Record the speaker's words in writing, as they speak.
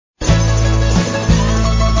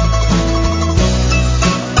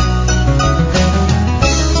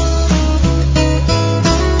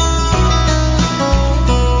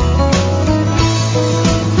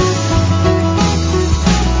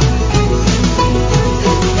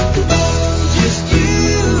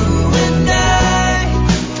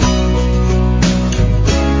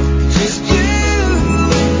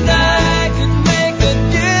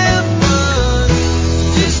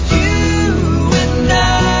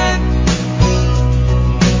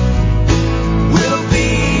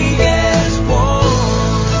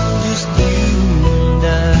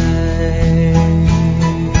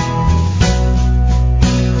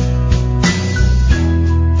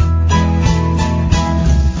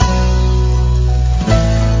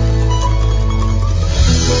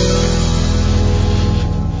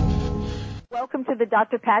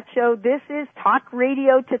Dr. Pat Show. This is Talk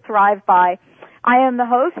Radio to Thrive By. I am the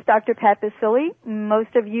host, Dr. Pat Basile.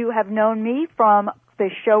 Most of you have known me from the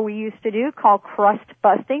show we used to do called Crust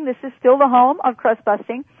Busting. This is still the home of Crust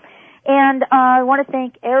Busting. And I want to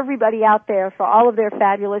thank everybody out there for all of their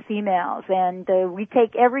fabulous emails. And we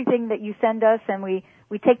take everything that you send us and we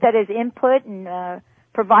take that as input and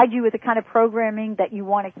provide you with the kind of programming that you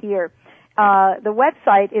want to hear. The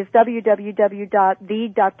website is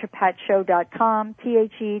www.thedrpatshow.com,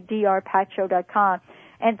 thedrpatshow.com.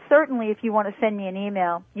 And certainly if you want to send me an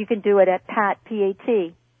email, you can do it at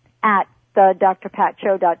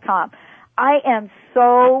thedrpatshow.com. I am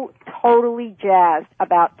so totally jazzed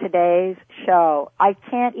about today's show. I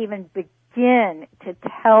can't even begin to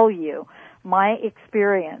tell you my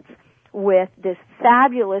experience with this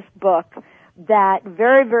fabulous book that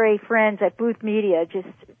very, very friends at Booth Media just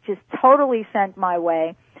totally sent my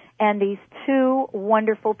way, and these two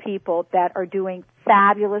wonderful people that are doing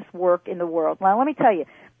fabulous work in the world. Now, let me tell you,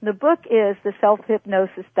 the book is The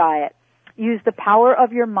Self-Hypnosis Diet. Use the power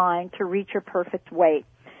of your mind to reach your perfect weight.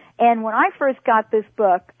 And when I first got this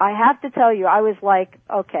book, I have to tell you, I was like,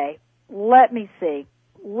 okay, let me see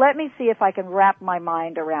if I can wrap my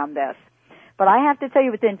mind around this. But I have to tell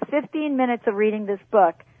you, within 15 minutes of reading this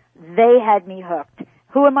book, they had me hooked.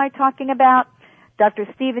 Who am I talking about? Dr.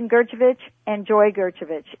 Stephen Gurjevich and Joy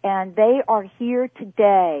Gurjevich. And they are here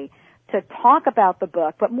today to talk about the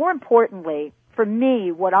book. But more importantly, for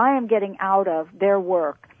me, what I am getting out of their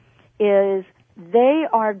work is they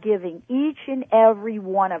are giving each and every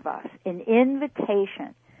one of us an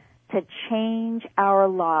invitation to change our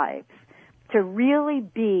lives, to really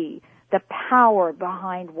be the power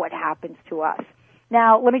behind what happens to us.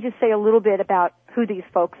 Now, let me just say a little bit about who these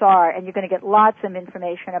folks are, and you're going to get lots of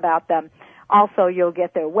information about them. Also, you'll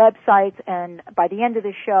get their websites, and by the end of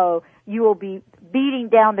the show, you will be beating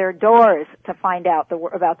down their doors to find out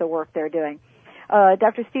about the work they're doing.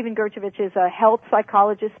 Dr. Stephen Gurjevich is a health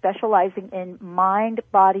psychologist specializing in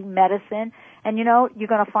mind-body medicine, and you're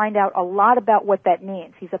going to find out a lot about what that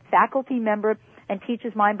means. He's a faculty member and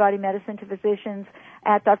teaches mind-body medicine to physicians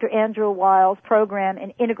at Dr. Andrew Weil's program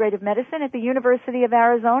in integrative medicine at the University of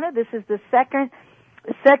Arizona. This is the second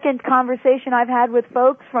conversation I've had with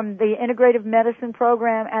folks from the integrative medicine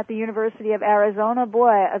program at the University of Arizona.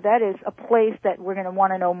 Boy, that is a place that we're going to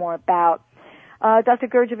want to know more about. Dr.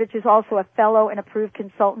 Gurjevich is also a fellow and approved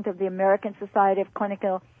consultant of the American Society of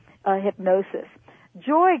Clinical Hypnosis.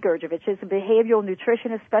 Joy Gurjevich is a behavioral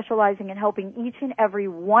nutritionist specializing in helping each and every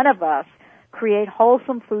one of us create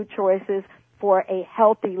wholesome food choices for a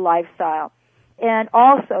healthy lifestyle. And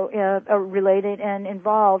also related and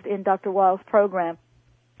involved in Dr. Weil's program,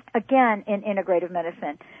 again in integrative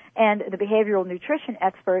medicine, and the behavioral nutrition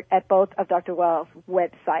expert at both of Dr. Weil's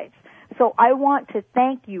websites. So I want to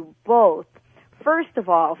thank you both, first of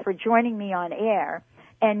all, for joining me on air,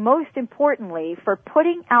 and most importantly, for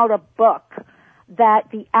putting out a book that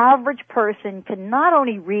the average person can not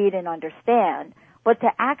only read and understand, but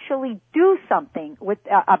to actually do something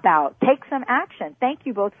about, take some action. Thank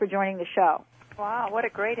you both for joining the show. Wow, what a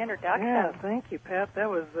great introduction. Yeah, thank you, Pat. That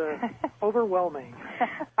was overwhelming.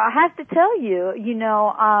 I have to tell you,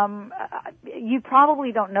 you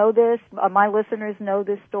probably don't know this. My listeners know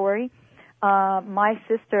this story. My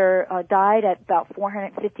sister died at about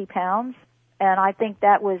 450 pounds, and I think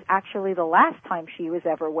that was actually the last time she was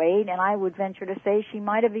ever weighed, and I would venture to say she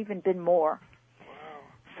might have even been more.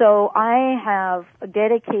 So I have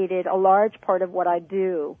dedicated a large part of what I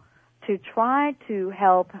do to try to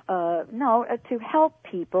help, to help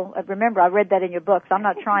people. Remember, I read that in your book, so I'm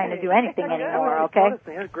not trying to do anything anymore, okay?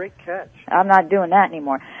 That's a great catch. I'm not doing that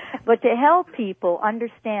anymore. But to help people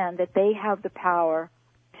understand that they have the power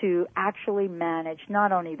to actually manage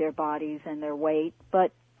not only their bodies and their weight,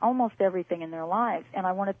 but almost everything in their lives. And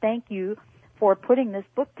I want to thank you for putting this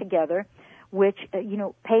book together, which,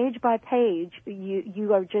 page by page,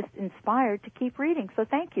 you are just inspired to keep reading. So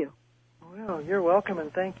thank you. Well, you're welcome, and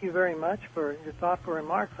thank you very much for your thoughtful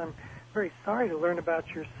remarks. I'm very sorry to learn about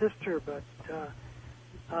your sister, but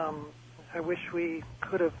I wish we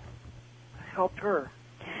could have helped her.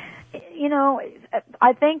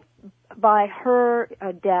 I think by her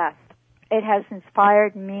death, it has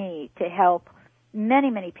inspired me to help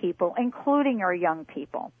many, many people, including our young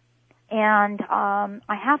people. And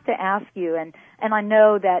I have to ask you, and I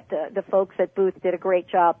know that the folks at Booth did a great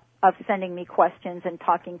job of sending me questions and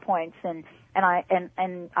talking points, and I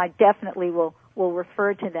definitely will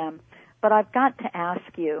refer to them. But I've got to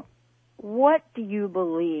ask you, what do you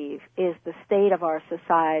believe is the state of our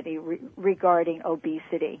society regarding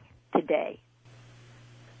obesity today?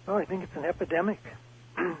 Well, I think it's an epidemic.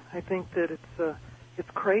 I think that it's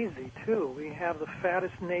crazy, too. We have the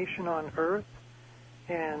fattest nation on earth,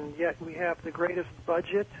 and yet we have the greatest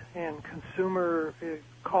budget and consumer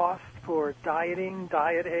cost for dieting,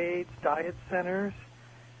 diet aids, diet centers,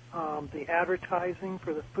 the advertising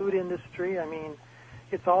for the food industry. I mean,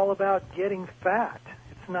 it's all about getting fat.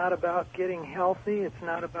 It's not about getting healthy. It's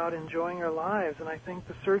not about enjoying our lives. And I think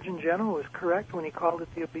the Surgeon General was correct when he called it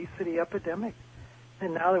the obesity epidemic.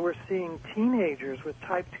 And now that we're seeing teenagers with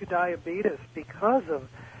type 2 diabetes because of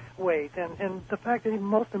weight, and the fact that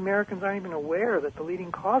most Americans aren't even aware that the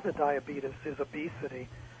leading cause of diabetes is obesity.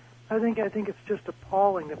 I think it's just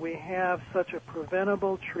appalling that we have such a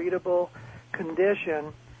preventable, treatable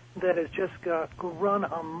condition that has just got run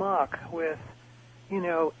amok with,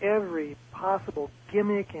 every possible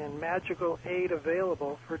gimmick and magical aid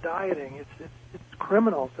available for dieting. It's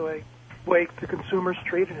criminal the way the consumers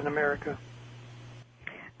treat it in America.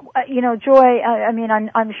 Joy,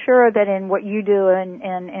 I'm sure that in what you do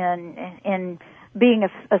and being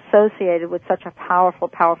associated with such a powerful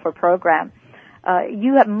program,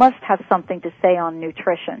 you must have something to say on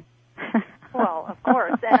nutrition. Well, of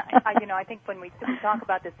course. And I think when we talk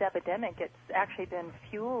about this epidemic, it's actually been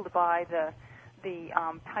fueled by the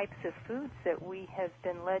types of foods that we have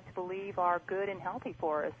been led to believe are good and healthy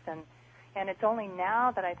for us. And it's only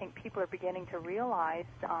now that I think people are beginning to realize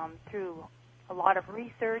through a lot of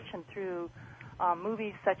research and through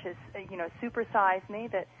movies such as, Super Size Me,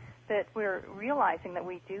 that we're realizing that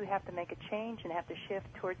we do have to make a change and have to shift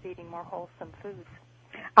towards eating more wholesome foods.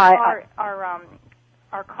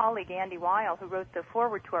 Our colleague Andy Weil, who wrote the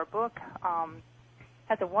foreword to our book,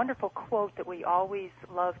 has a wonderful quote that we always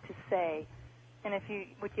love to say. And if you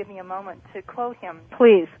would give me a moment to quote him.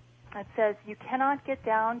 Please. It says, "You cannot get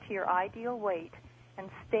down to your ideal weight and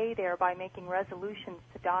stay there by making resolutions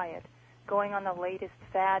to diet, going on the latest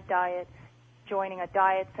fad diet, joining a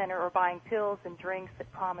diet center, or buying pills and drinks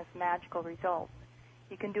that promise magical results.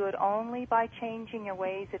 You can do it only by changing your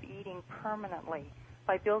ways of eating permanently,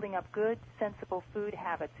 by building up good, sensible food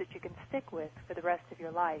habits that you can stick with for the rest of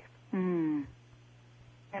your life." Mm.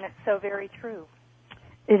 And it's so very true.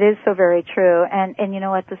 It is so very true. And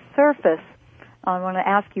at the surface, I want to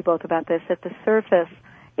ask you both about this. At the surface,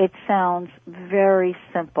 it sounds very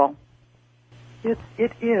simple. It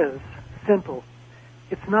is simple.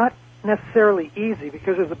 It's not necessarily easy,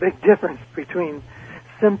 because there's a big difference between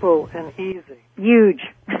simple and easy. Huge.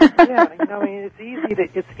 Yeah,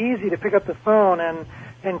 it's easy to pick up the phone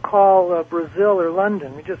and call Brazil or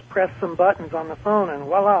London. We just press some buttons on the phone and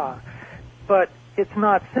voila. But it's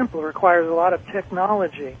not simple. It requires a lot of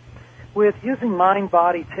technology. With using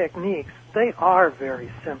mind-body techniques, they are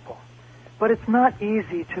very simple. But it's not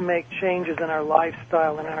easy to make changes in our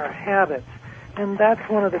lifestyle and in our habits. And that's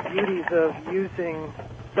one of the beauties of using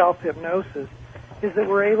self-hypnosis, is that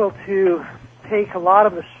we're able to take a lot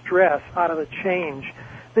of the stress out of the change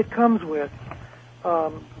that comes with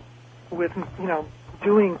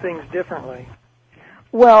doing things differently.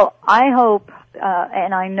 Well, I hope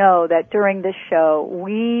and I know that during this show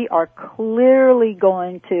we are clearly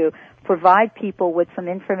going to provide people with some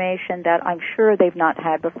information that I'm sure they've not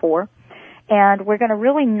had before. And we're going to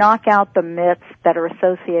really knock out the myths that are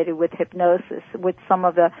associated with hypnosis with some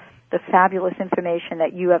of the fabulous information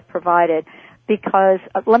that you have provided. Because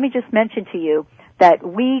let me just mention to you that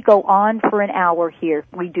we go on for an hour here.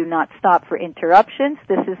 We do not stop for interruptions.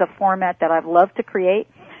 This is a format that I've loved to create.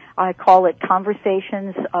 I call it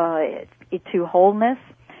Conversations to Wholeness.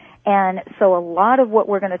 And so a lot of what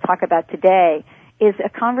we're going to talk about today is a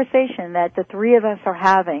conversation that the three of us are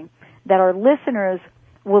having that our listeners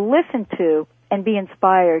will listen to and be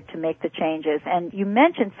inspired to make the changes. And you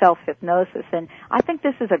mentioned self-hypnosis, and I think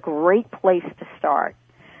this is a great place to start.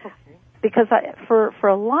 Okay. Because for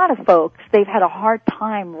a lot of folks, they've had a hard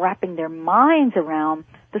time wrapping their minds around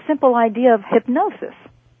the simple idea of hypnosis.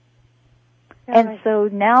 Yeah, and so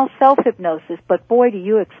now self-hypnosis, but boy, do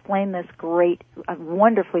you explain this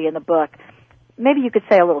wonderfully in the book. Maybe you could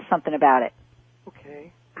say a little something about it.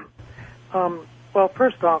 Okay. Well,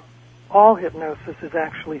 first off, all hypnosis is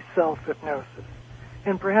actually self-hypnosis.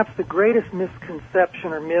 And perhaps the greatest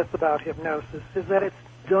misconception or myth about hypnosis is that it's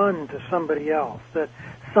done to somebody else, that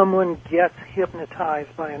someone gets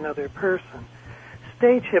hypnotized by another person.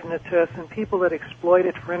 Stage hypnotists and people that exploit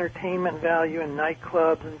it for entertainment value in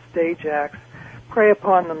nightclubs and stage acts prey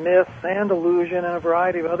upon the myths and illusion and a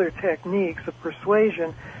variety of other techniques of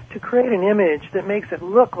persuasion to create an image that makes it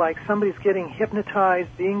look like somebody's getting hypnotized,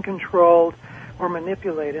 being controlled, or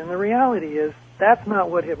manipulated. And the reality is that's not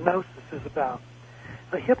what hypnosis is about.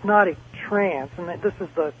 A hypnotic trance, and this is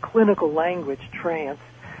the clinical language trance,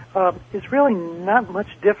 is really not much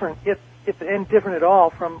different, if different at all,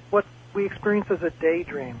 from what we experience as a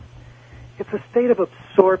daydream. It's a state of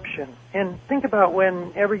absorption. And think about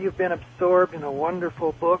whenever you've been absorbed in a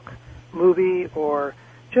wonderful book, movie, or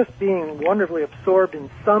just being wonderfully absorbed in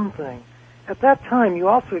something. At that time, you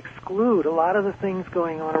also exclude a lot of the things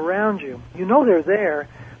going on around you. You know they're there,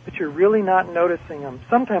 but you're really not noticing them,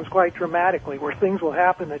 sometimes quite dramatically, where things will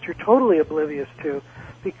happen that you're totally oblivious to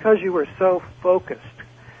because you were so focused.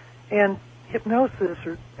 And hypnosis,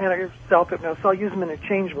 or self-hypnosis, I'll use them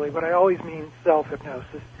interchangeably, but I always mean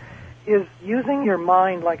self-hypnosis, is using your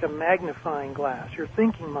mind like a magnifying glass, your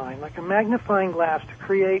thinking mind, like a magnifying glass to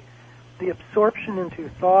create the absorption into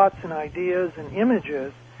thoughts and ideas and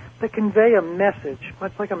images that convey a message,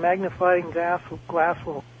 much like a magnifying glass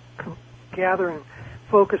will gather and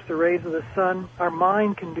focus the rays of the sun. Our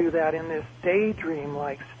mind can do that in this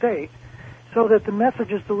daydream-like state, so that the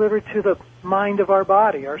message is delivered to the mind of our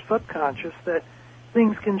body, our subconscious, that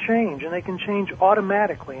things can change, and they can change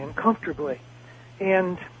automatically and comfortably.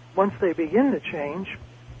 And once they begin to change,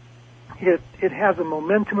 it has a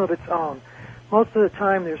momentum of its own. Most of the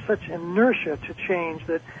time there's such inertia to change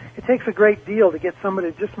that it takes a great deal to get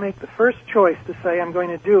somebody to just make the first choice to say, I'm going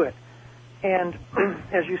to do it. And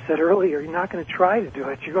as you said earlier, you're not going to try to do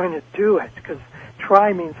it, you're going to do it, because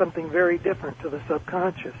try means something very different to the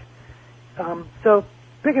subconscious. So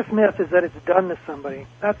biggest myth is that it's done to somebody.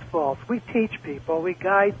 That's false. We teach people, we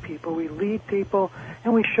guide people, we lead people,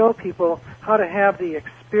 and we show people how to have the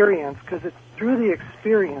experience, because it's through the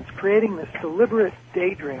experience, creating this deliberate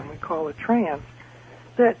daydream, we call it trance,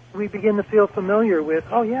 that we begin to feel familiar with,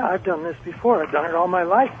 oh yeah, I've done this before, I've done it all my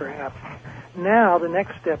life perhaps. Now the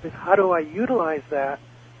next step is, how do I utilize that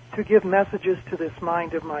to give messages to this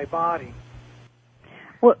mind of my body?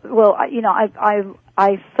 Well, you know,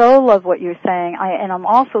 I so love what you're saying, and I'm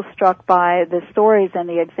also struck by the stories and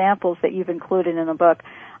the examples that you've included in the book.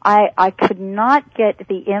 I could not get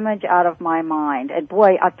the image out of my mind, and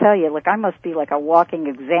boy, I'll tell you, look, I must be like a walking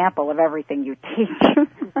example of everything you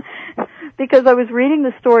teach, because I was reading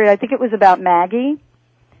the story. I think it was about Maggie,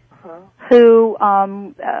 who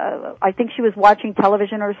I think she was watching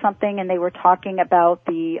television or something, and they were talking about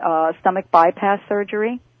the stomach bypass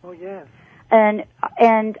surgery. Oh yes. And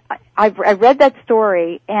I read that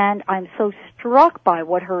story, and I'm so struck by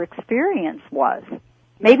what her experience was.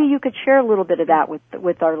 Maybe you could share a little bit of that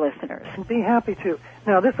with our listeners. I'd be happy to.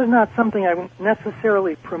 Now, this is not something I would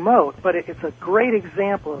necessarily promote, but it's a great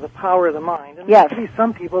example of the power of the mind. And yes. There may be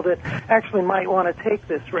some people that actually might want to take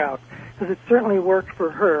this route, because it certainly worked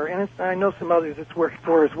for her, and I know some others it's worked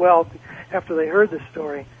for as well after they heard the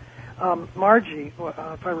story. Margie,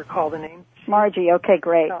 if I recall the name. Margie, okay,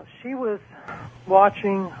 great. She was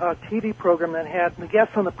watching a TV program that had, the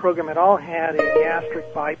guests on the program had all had a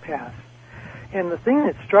gastric bypass. And the thing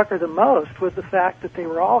that struck her the most was the fact that they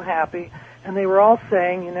were all happy, and they were all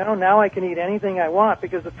saying, you know, now I can eat anything I want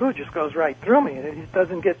because the food just goes right through me. It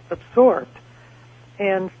doesn't get absorbed.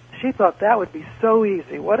 And she thought that would be so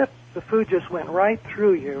easy. What if the food just went right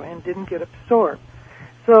through you and didn't get absorbed?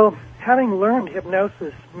 So, having learned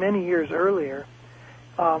hypnosis many years earlier,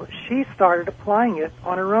 she started applying it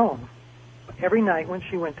on her own. Every night when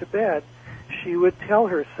she went to bed, she would tell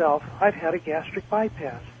herself, I've had a gastric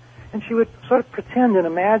bypass. And she would sort of pretend and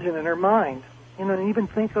imagine in her mind, you know, and even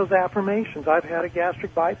think those affirmations, I've had a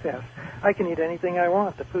gastric bypass. I can eat anything I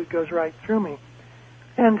want. The food goes right through me.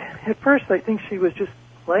 And at first I think she was just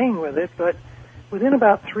playing with it, but within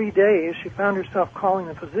about 3 days she found herself calling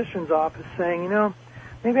the physician's office saying, you know,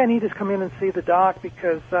 maybe I need to come in and see the doc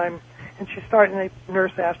because and the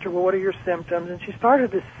nurse asked her, well, what are your symptoms? And she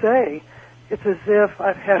started to say, it's as if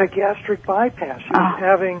I've had a gastric bypass. She was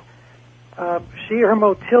having, her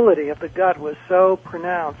motility of the gut was so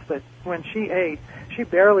pronounced that when she ate, she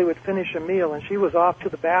barely would finish a meal, and she was off to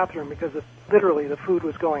the bathroom because literally the food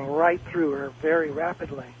was going right through her very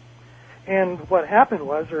rapidly. And what happened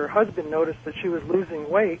was her husband noticed that she was losing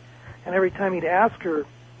weight, and every time he'd ask her,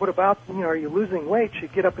 what about, you know, are you losing weight,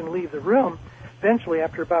 she'd get up and leave the room. Eventually,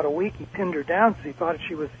 after about a week, he pinned her down because he thought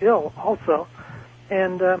she was ill also,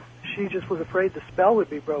 and she just was afraid the spell would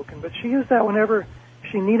be broken. But she used that whenever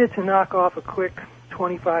she needed to knock off a quick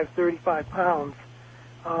 25, 35 pounds.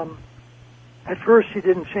 At first, she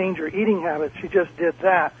didn't change her eating habits. She just did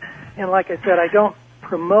that. And like I said, I don't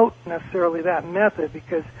promote necessarily that method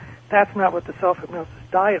because that's not what the Self-Hypnosis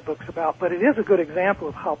Diet book's about. But it is a good example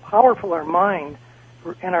of how powerful our mind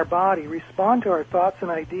and our body respond to our thoughts and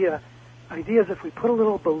ideas if we put a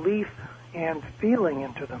little belief and feeling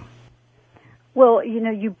into them. Well, you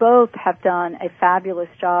know, you both have done a fabulous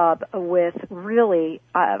job with really,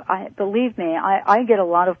 believe me, I get a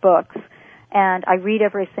lot of books, and I read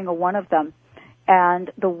every single one of them.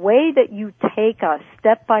 And the way that you take us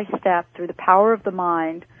step by step through the power of the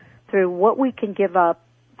mind, through what we can give up,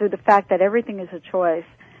 through the fact that everything is a choice,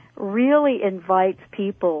 really invites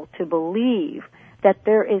people to believe that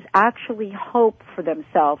there is actually hope for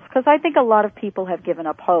themselves. Because I think a lot of people have given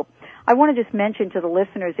up hope. I want to just mention to the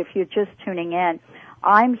listeners, if you're just tuning in,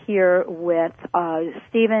 I'm here with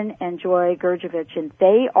Stephen and Joy Gurjevich, and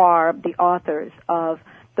they are the authors of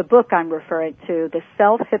the book I'm referring to, The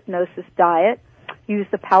Self-Hypnosis Diet. Use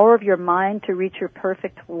the power of your mind to reach your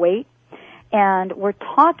perfect weight. And we're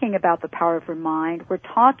talking about the power of your mind. We're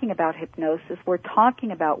talking about hypnosis. We're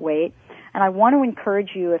talking about weight. And I want to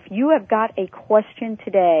encourage you, if you have got a question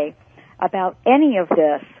today about any of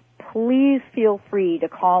this, please feel free to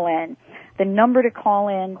call in. The number to call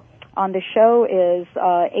in on the show is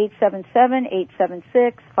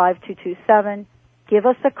 877-876-5227. Give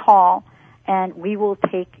us a call, and we will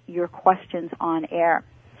take your questions on air.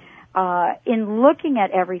 In looking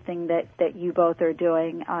at everything that you both are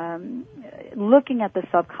doing, looking at the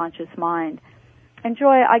subconscious mind, and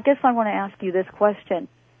Joy, I guess I want to ask you this question.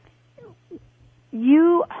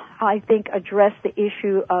 You, I think, address the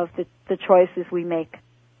issue of the choices we make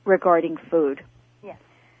regarding food. Yes.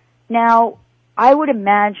 Now, I would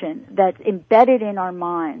imagine that embedded in our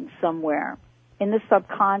minds somewhere, in the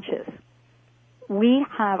subconscious, we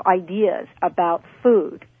have ideas about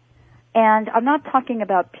food. And I'm not talking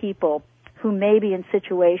about people who may be in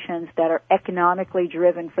situations that are economically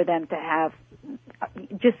driven for them to have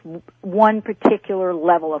just one particular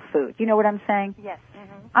level of food. You know what I'm saying? Yes.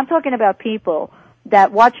 Mm-hmm. I'm talking about people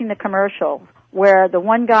that watching the commercial where the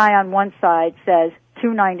one guy on one side says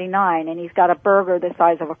 $2.99 and he's got a burger the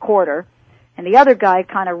size of a quarter, and the other guy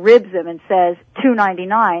kind of ribs him and says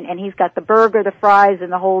 $2.99 and he's got the burger, the fries,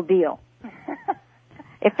 and the whole deal.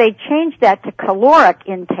 If they change that to caloric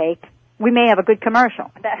intake, we may have a good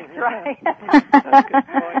commercial. That's right. That's a good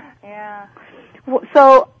point. Yeah.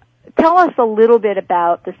 So tell us a little bit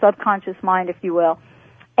about the subconscious mind, if you will,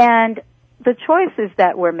 and the choices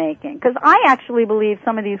that we're making. Because I actually believe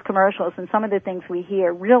some of these commercials and some of the things we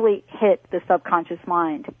hear really hit the subconscious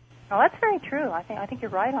mind. Well, that's very true. I think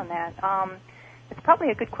you're right on that. It's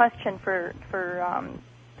probably a good question for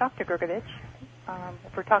Dr. Gurjevich,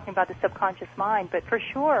 if we're talking about the subconscious mind. But for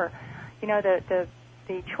sure, you know, the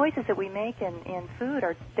choices that we make in food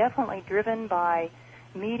are definitely driven by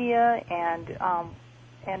media and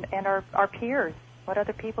our peers, what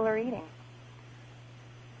other people are eating.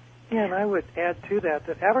 Yeah, and I would add to that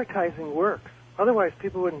advertising works. Otherwise,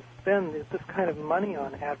 people wouldn't spend this kind of money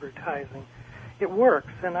on advertising. It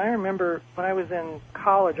works. And I remember when I was in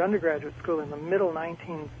college, undergraduate school in the middle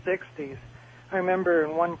 1960s, I remember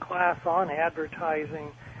in one class on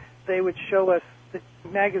advertising, they would show us the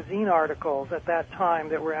magazine articles at that time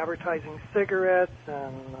that were advertising cigarettes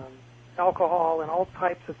and alcohol and all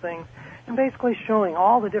types of things, and basically showing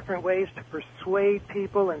all the different ways to persuade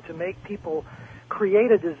people and to make people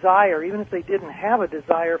create a desire. Even if they didn't have a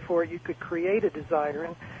desire for it, you could create a desire.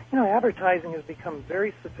 And, you know, advertising has become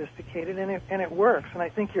very sophisticated, and it works. And I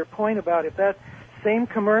think your point about if that same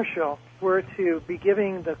commercial were to be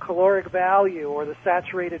giving the caloric value or the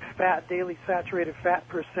saturated fat, daily saturated fat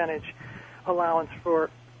percentage allowance for,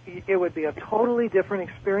 it would be a totally different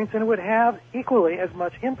experience, and it would have equally as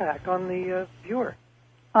much impact on the viewer.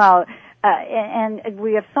 Well, and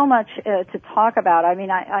we have so much to talk about. I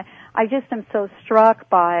mean, I just am so struck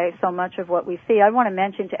by so much of what we see. I want to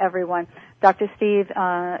mention to everyone, Dr. Steve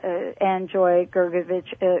and Joy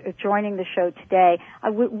Gurjevich joining the show today.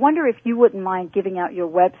 I wonder if you wouldn't mind giving out your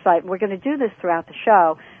website. We're going to do this throughout the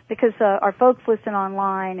show because our folks listen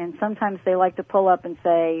online, and sometimes they like to pull up and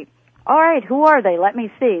say, all right, who are they? Let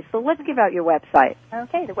me see. So let's give out your website.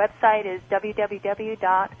 Okay, the website is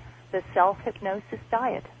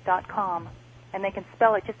www.theselfhypnosisdiet.com, and they can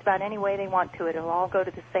spell it just about any way they want to. It'll all go to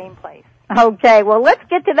the same place. Okay, well, let's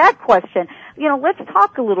get to that question. You know, let's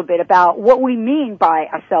talk a little bit about what we mean by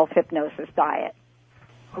a self-hypnosis diet.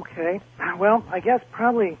 Okay, well, I guess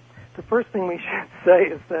probably the first thing we should say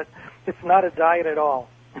is that it's not a diet at all.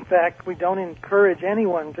 In fact, we don't encourage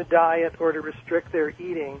anyone to diet or to restrict their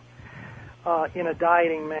eating in a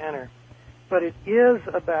dieting manner. But it is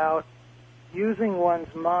about using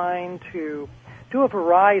one's mind to do a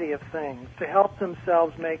variety of things to help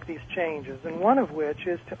themselves make these changes, and one of which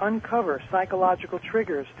is to uncover psychological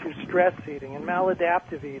triggers to stress eating and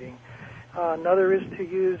maladaptive eating. Another is to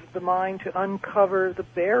use the mind to uncover the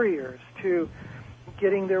barriers to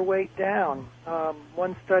getting their weight down.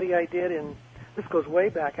 One study I did this goes way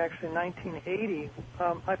back, actually in 1980,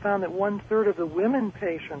 I found that 1/3 of the women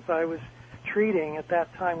patients I was treating at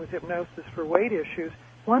that time with hypnosis for weight issues,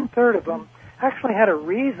 1/3 of them actually had a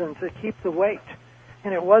reason to keep the weight.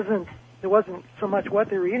 And it wasn't so much what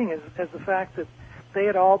they were eating as the fact that they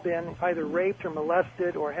had all been either raped or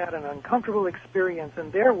molested or had an uncomfortable experience,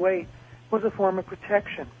 and their weight was a form of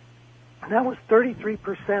protection. And that was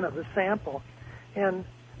 33% of the sample. And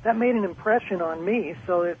that made an impression on me,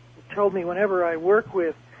 so it told me whenever I work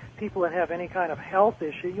with people that have any kind of health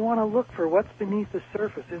issue, you want to look for what's beneath the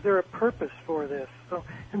surface. Is there a purpose for this? So,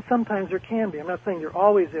 and sometimes there can be. I'm not saying there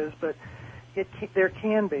always is, but there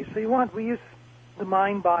can be. So we use the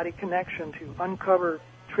mind-body connection to uncover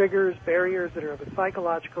triggers, barriers that are of a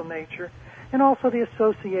psychological nature, and also the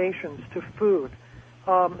associations to food,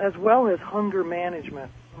 as well as hunger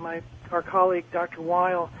management. Our colleague, Dr.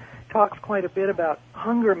 Weil, talks quite a bit about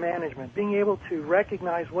hunger management, being able to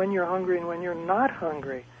recognize when you're hungry and when you're not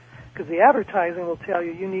hungry. Because the advertising will tell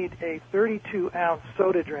you need a 32-ounce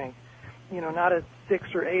soda drink, not a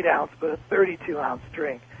 6 or 8 ounce, but a 32-ounce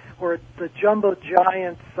drink. Or the jumbo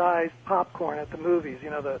giant-sized popcorn at the movies,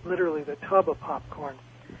 literally the tub of popcorn.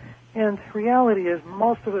 And reality is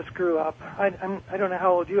most of us grew up, I don't know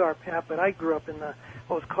how old you are, Pat, but I grew up in what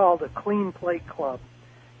was called a clean plate club.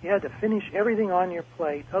 You had to finish everything on your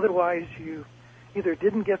plate, otherwise you either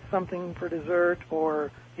didn't get something for dessert or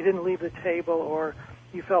you didn't leave the table or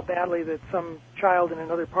you felt badly that some child in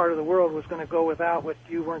another part of the world was going to go without what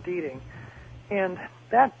you weren't eating. And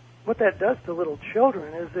what that does to little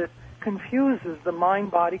children is it confuses the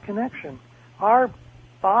mind-body connection. Our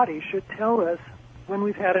body should tell us when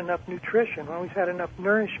we've had enough nutrition, when we've had enough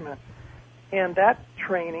nourishment. And that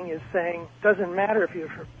training is saying, doesn't matter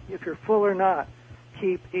if you're full or not,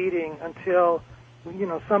 keep eating until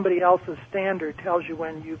somebody else's standard tells you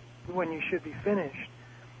when you should be finished.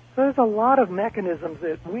 So there's a lot of mechanisms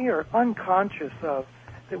that we are unconscious of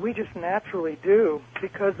that we just naturally do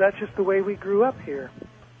because that's just the way we grew up here.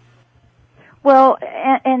 Well,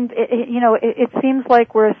 and it seems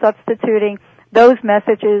like we're substituting those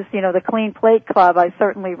messages, the Clean Plate Club, I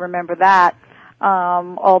certainly remember that,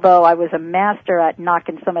 although I was a master at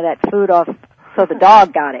knocking some of that food off so the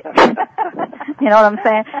dog got it. You know what I'm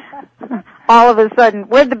saying? All of a sudden,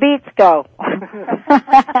 where'd the beets go?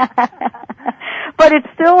 But it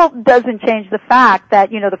still doesn't change the fact that,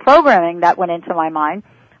 the programming that went into my mind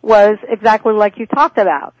was exactly like you talked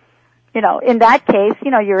about. In that case,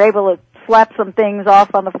 you're able to slap some things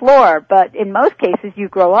off on the floor, but in most cases you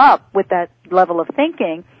grow up with that level of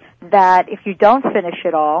thinking that if you don't finish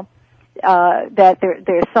it all, that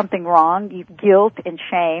there's something wrong, guilt and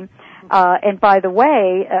shame. And by the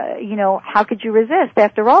way, how could you resist?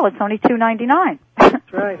 After all, it's only $2.99.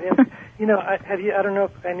 That's right. And, I don't know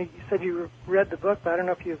if, and you said you read the book, but I don't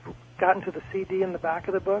know if you've gotten to the CD in the back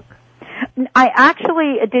of the book. I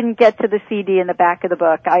actually didn't get to the CD in the back of the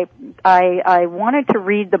book. I wanted to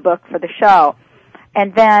read the book for the show.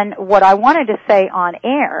 And then what I wanted to say on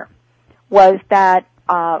air was that,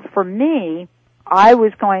 for me, I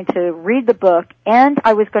was going to read the book and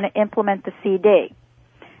I was going to implement the CD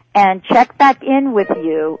and check back in with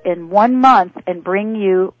you in 1 month and bring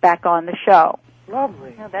you back on the show.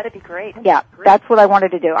 Lovely. Oh, that'd be great. Yeah, great. That's what I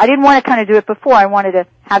wanted to do. I didn't want to kind of do it before. I wanted to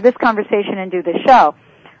have this conversation and do the show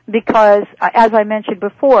because, as I mentioned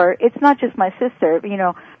before, it's not just my sister.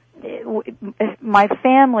 My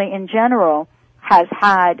family in general has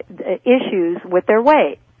had issues with their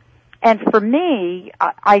weight. And for me,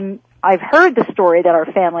 I've heard the story that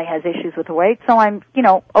our family has issues with the weight, so I'm,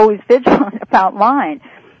 always vigilant about mine.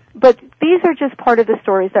 But these are just part of the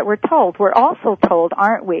stories that we're told. We're also told,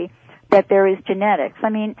 aren't we, that there is genetics. I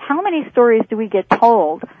mean, how many stories do we get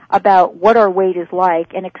told about what our weight is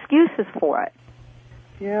like and excuses for it?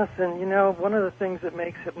 Yes, and one of the things that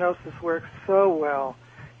makes hypnosis work so well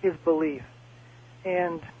is belief.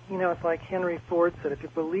 And, it's like Henry Ford said, if you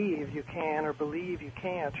believe you can or believe you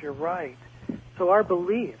can't, you're right. So our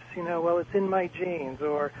beliefs, well, it's in my genes,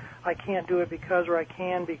 or I can't do it because, or I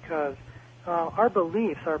can because, our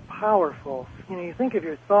beliefs are powerful. You think of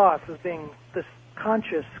your thoughts as being this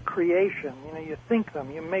conscious creation. You think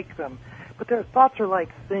them, you make them. But their thoughts are like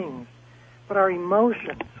things. But our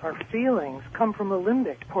emotions, our feelings, come from the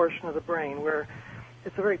limbic portion of the brain, where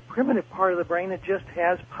it's a very primitive part of the brain that just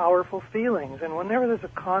has powerful feelings. And whenever there's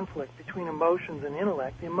a conflict between emotions and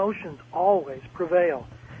intellect, the emotions always prevail.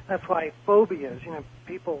 That's why phobias,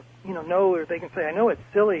 people, know, or they can say, I know it's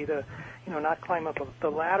silly to, not climb up the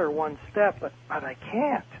ladder one step, but I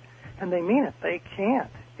can't. And they mean it. They can't,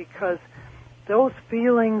 because those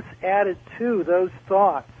feelings added to those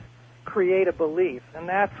thoughts create a belief, and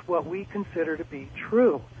that's what we consider to be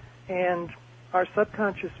true. And our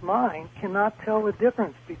subconscious mind cannot tell the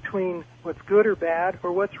difference between what's good or bad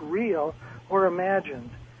or what's real or imagined.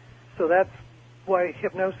 So that's why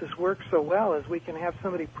hypnosis works so well, is we can have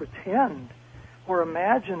somebody pretend or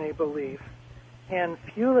imagine a belief and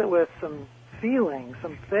fuel it with some feeling,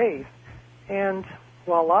 some faith, and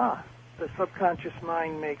voila, the subconscious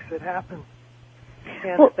mind makes it happen.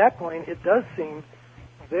 And at that point, it does seem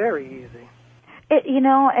very easy.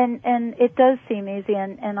 And it does seem easy,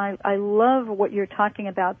 and I love what you're talking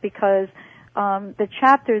about, because the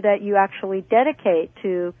chapter that you actually dedicate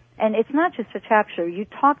to, and it's not just a chapter, you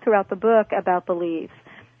talk throughout the book about beliefs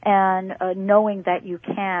and knowing that you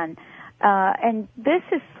can. And this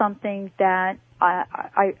is something that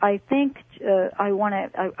I think I want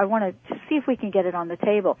to see if we can get it on the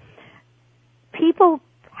table. People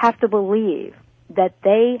have to believe that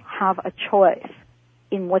they have a choice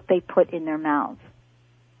in what they put in their mouths.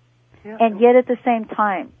 Yeah. And yet at the same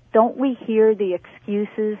time, don't we hear the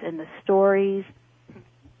excuses and the stories?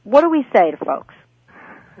 What do we say to folks?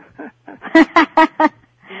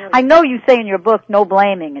 I know you say in your book, no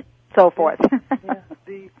blaming and so forth.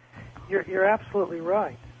 You're absolutely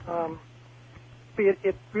right.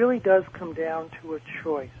 It really does come down to a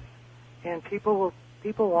choice. And people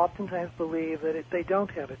oftentimes believe that they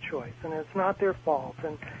don't have a choice, and it's not their fault,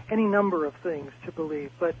 and any number of things to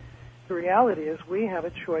believe. But the reality is we have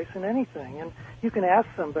a choice in anything. And you can ask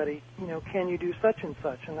somebody, can you do such and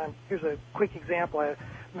such? And here's a quick example. I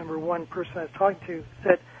remember one person I was talking to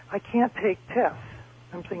said, I can't take tests.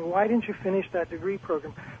 I'm saying, why didn't you finish that degree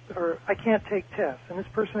program? Or, I can't take tests. And this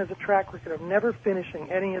person has a track record of never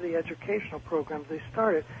finishing any of the educational programs they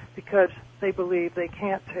started because they believe they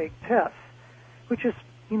can't take tests, which is,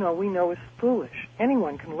 we know is foolish.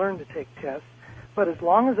 Anyone can learn to take tests, but as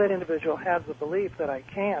long as that individual has the belief that I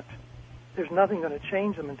can't, there's nothing going to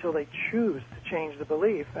change them until they choose to change the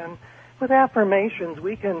belief. And with affirmations,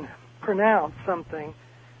 we can pronounce something,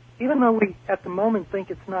 even though we at the moment think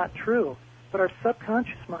it's not true, but our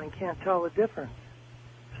subconscious mind can't tell the difference.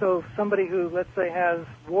 So somebody who, let's say, has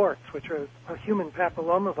warts, which are a human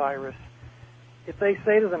papillomavirus, if they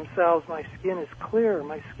say to themselves, my skin is clear,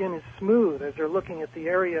 my skin is smooth, as they're looking at the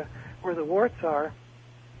area where the warts are,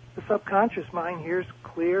 the subconscious mind hears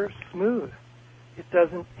clear, smooth. It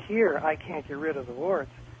doesn't hear, I can't get rid of the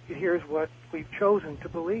warts. It hears what we've chosen to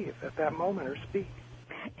believe at that moment or speak.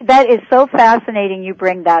 That is so fascinating you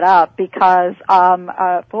bring that up, because,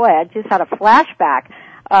 I just had a flashback.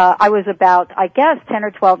 I was about, 10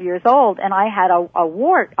 or 12 years old, and I had a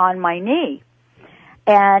wart on my knee.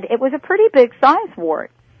 And it was a pretty big size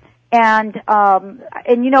wart. And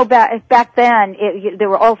back then, there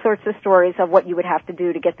were all sorts of stories of what you would have to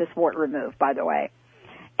do to get this wart removed, by the way.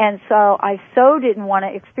 And so I so didn't want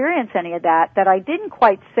to experience any of that I didn't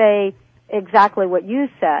quite say exactly what you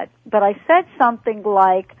said, but I said something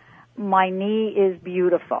like, my knee is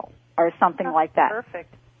beautiful, or something like that.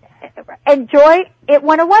 Perfect. And Joy, it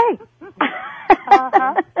went away.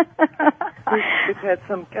 We've had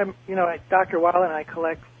some, Dr. Weil and I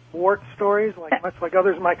collect wart stories, much like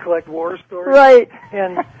others might collect war stories. Right.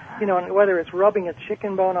 And, whether it's rubbing a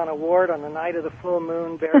chicken bone on a wart on the night of the full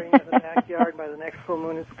moon, burying it in the backyard, by the next full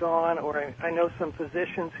moon it's gone, or I know some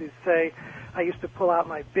physicians who say, I used to pull out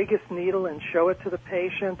my biggest needle and show it to the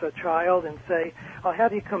patient, a child, and say, I'll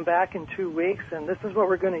have you come back in 2 weeks, and this is what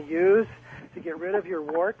we're going to use to get rid of your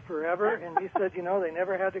wart forever. And he said, they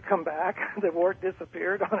never had to come back. The wart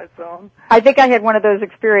disappeared on its own. I think I had one of those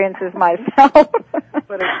experiences myself.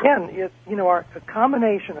 But again, it's, a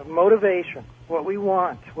combination of motivation, what we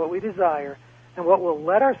want, what we desire, and what we'll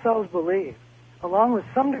let ourselves believe, along with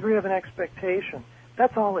some degree of an expectation.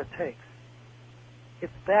 That's all it takes.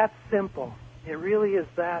 It's that simple. It really is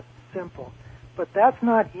that simple. But that's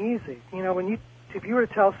not easy. If you were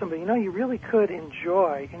to tell somebody, you really could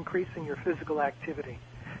enjoy increasing your physical activity.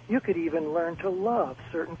 You could even learn to love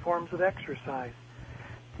certain forms of exercise.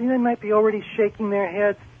 They might be already shaking their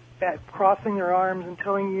heads, crossing their arms and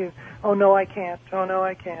telling you, oh, no, I can't. Oh, no,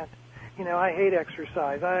 I can't. I hate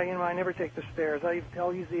exercise. I never take the stairs.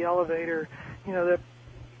 I'll use the elevator.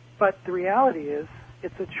 But the reality is,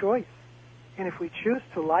 it's a choice. And if we choose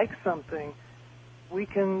to like something, we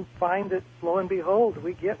can find that, lo and behold,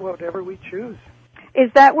 we get whatever we choose.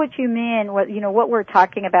 Is that what you mean, what we're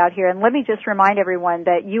talking about here? And let me just remind everyone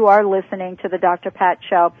that you are listening to the Dr. Pat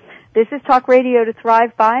Show. This is Talk Radio to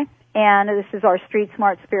Thrive By, and this is our Street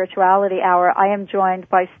Smart Spirituality Hour. I am joined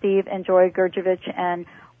by Steve and Joy Gurjevich, and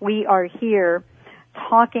we are here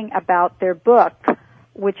talking about their book,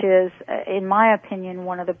 which is, in my opinion,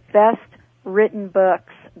 one of the best written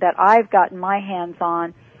books that I've gotten my hands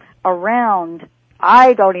on around,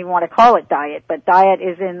 I don't even want to call it diet, but diet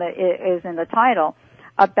is in the title,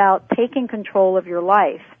 about taking control of your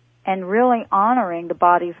life and really honoring the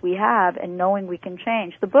bodies we have and knowing we can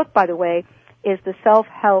change. The book, by the way, is the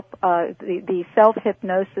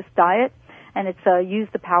Self-Hypnosis Diet. and it's Use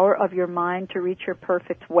the Power of Your Mind to Reach Your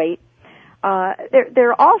Perfect Weight.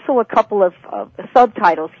 There are also a couple of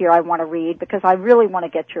subtitles here I want to read because I really want to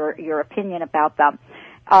get your opinion about them.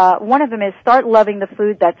 One of them is Start Loving the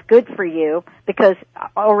Food That's Good for You, because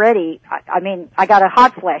already, I got a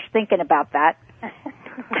hot flash thinking about that.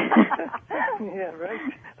 Yeah, right.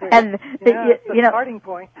 And it's a starting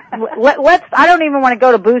point. let's. I don't even want to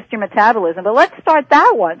go to boost your metabolism, but let's start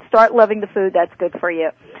that one. Start loving the food that's good for you.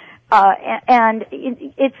 And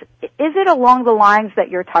is it along the lines that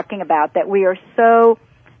you're talking about, that we are so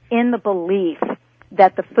in the belief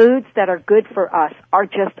that the foods that are good for us are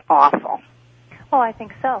just awful? Well, I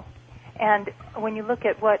think so. And when you look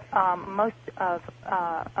at what most of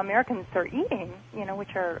Americans are eating,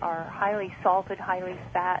 which are highly salted, highly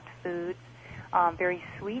fat foods, very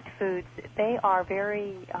sweet foods, they are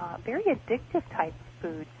very addictive type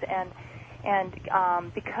foods. And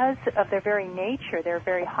because of their very nature, they're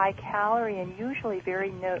very high calorie and usually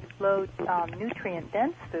very low nutrient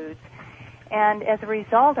dense foods. And as a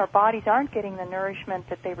result, our bodies aren't getting the nourishment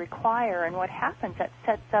that they require. And what happens, that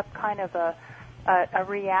sets up kind of a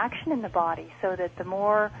reaction in the body, so that the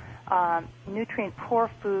more nutrient poor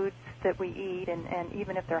foods that we eat, and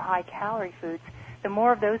even if they're high calorie foods, the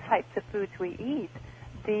more of those types of foods we eat,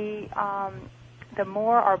 the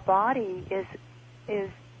more our body is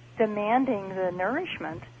demanding the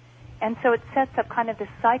nourishment. And so it sets up kind of this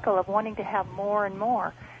cycle of wanting to have more and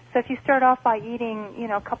more. So if you start off by eating,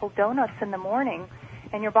 a couple donuts in the morning,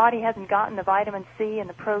 and your body hasn't gotten the vitamin C and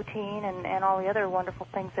the protein and all the other wonderful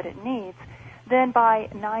things that it needs, then by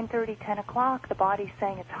 9:30, 10 o'clock, the body's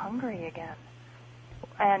saying it's hungry again.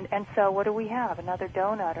 And so what do we have? Another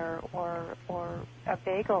donut or a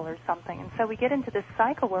bagel or something. And so we get into this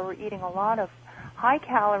cycle where we're eating a lot of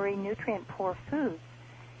high-calorie, nutrient-poor foods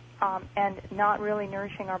and not really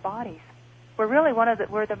nourishing our bodies. We're really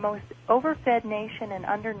we're the most overfed nation and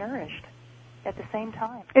undernourished at the same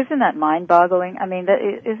time. Isn't that mind-boggling? I mean,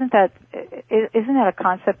 isn't that a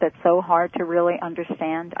concept that's so hard to really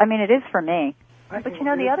understand? I mean, it is for me. But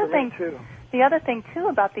the other thing too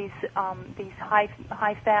about these high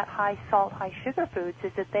fat, high salt, high sugar foods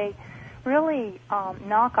is that they really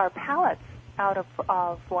knock our palates out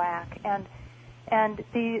of whack. And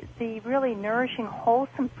the really nourishing,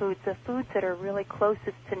 wholesome foods, the foods that are really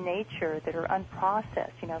closest to nature, that are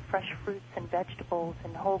unprocessed, fresh fruits and vegetables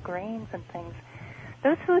and whole grains and things,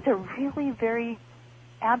 those foods are really very,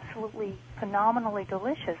 absolutely, phenomenally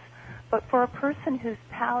delicious. But for a person whose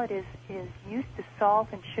palate is used to salt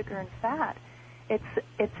and sugar and fat, it's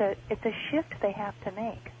a shift they have to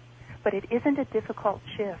make. But it isn't a difficult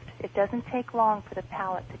shift. It doesn't take long for the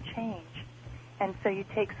palate to change. And so you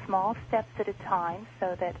take small steps at a time,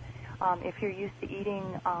 so that if you're used to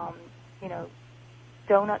eating,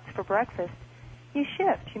 donuts for breakfast, you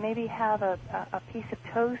shift. You maybe have a piece of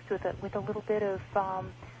toast with a little bit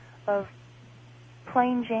of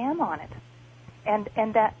plain jam on it.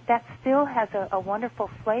 And that still has a wonderful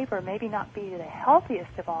flavor, maybe not be the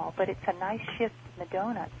healthiest of all, but it's a nice shift in the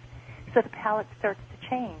donuts. So the palate starts to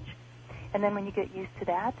change. And then when you get used to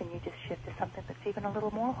that, then you just shift to something that's even a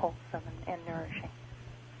little more wholesome and nourishing.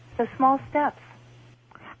 So small steps.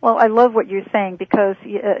 Well, I love what you're saying, because,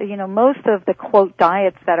 most of the, quote,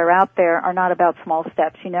 diets that are out there are not about small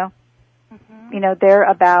steps, Mm-hmm. They're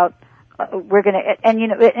about,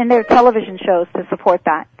 and there are television shows to support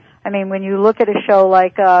that. I mean, when you look at a show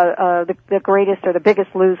like the Greatest or The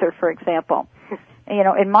Biggest Loser, for example,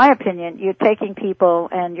 in my opinion, you're taking people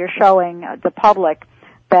and you're showing the public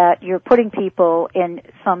that you're putting people in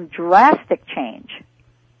some drastic change.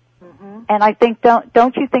 Mm-hmm. And I think,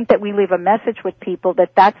 don't you think that we leave a message with people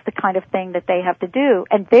that that's the kind of thing that they have to do,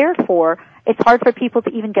 and therefore it's hard for people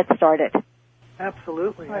to even get started?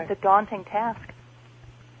 Absolutely. Well, it's a daunting task.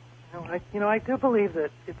 I do believe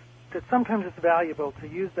that sometimes it's valuable to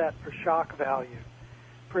use that for shock value.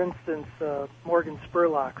 For instance, Morgan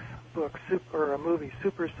Spurlock's book, or a movie,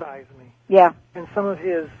 Super Size Me. Yeah. And some of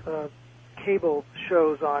his cable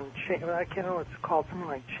shows on, I can't remember what it's called, something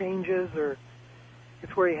like Changes, or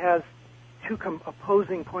it's where he has two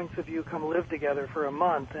opposing points of view come live together for a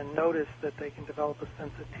month and notice that they can develop a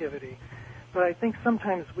sensitivity. But I think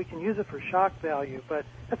sometimes we can use it for shock value, but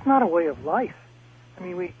that's not a way of life. I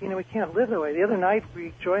mean, we can't live that way. The other night,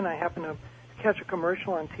 Joy and I happened to catch a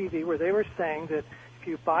commercial on TV where they were saying that if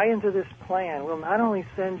you buy into this plan, we'll not only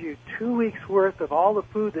send you 2 weeks worth of all the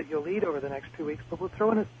food that you'll eat over the next 2 weeks, but we'll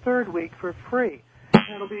throw in a third week for free.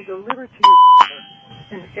 And it'll be delivered to your door,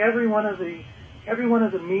 and every one of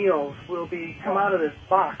the meals will come out of this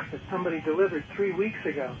box that somebody delivered 3 weeks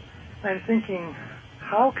ago. And I'm thinking,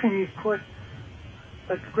 how can you put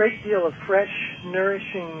a great deal of fresh,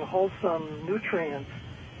 nourishing, wholesome nutrients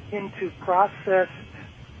into processed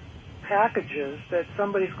packages that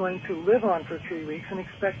somebody's going to live on for 3 weeks and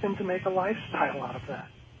expect them to make a lifestyle out of that.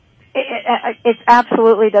 It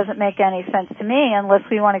absolutely doesn't make any sense to me unless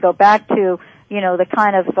we want to go back to, the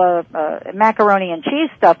kind of macaroni and cheese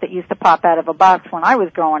stuff that used to pop out of a box when I was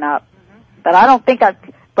growing up. Mm-hmm. But I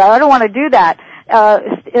don't want to do that.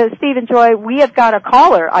 Steve and Joy, we have got a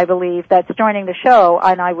caller, I believe, that's joining the show,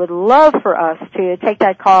 and I would love for us to take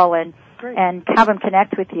that call and have them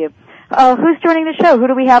connect with you. Who's joining the show? Who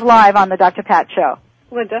do we have live on the Dr. Pat Show?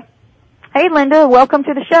 Linda. Hey, Linda, welcome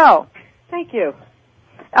to the show. Thank you.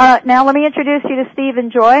 Now let me introduce you to Steve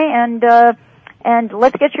and Joy, and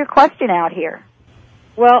let's get your question out here.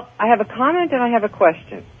 Well, I have a comment and I have a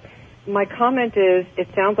question. My comment is, it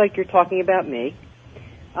sounds like you're talking about me.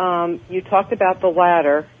 You talked about the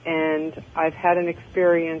ladder, and I've had an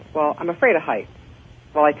experience, I'm afraid of heights.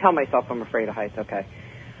 Well, I tell myself I'm afraid of heights, okay.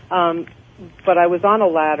 But I was on a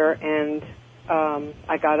ladder, and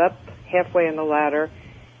I got up halfway on the ladder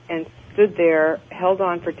and stood there, held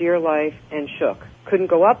on for dear life, and shook. Couldn't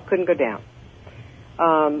go up, couldn't go down.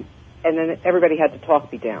 And then everybody had to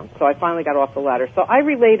talk me down. So I finally got off the ladder. So I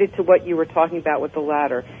related to what you were talking about with the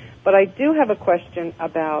ladder. But I do have a question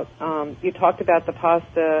about, you talked about the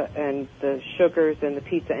pasta and the sugars and the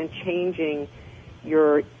pizza and changing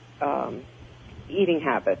your eating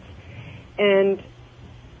habits. And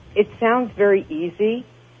it sounds very easy,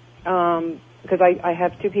 because I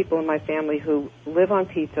have two people in my family who live on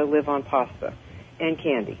pizza, live on pasta, and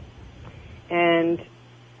candy. And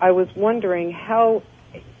I was wondering how,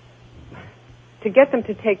 to get them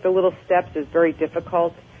to take the little steps is very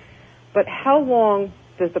difficult, but how long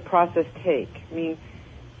does the process take? I mean,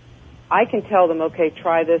 I can tell them, okay,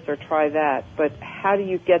 try this or try that, but how do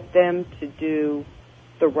you get them to do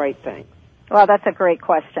the right thing? Well, that's a great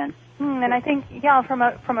question. And I think, from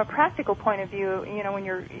a practical point of view, when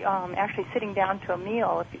you're actually sitting down to a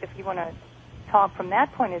meal, if you want to talk from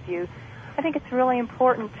that point of view, I think it's really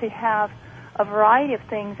important to have a variety of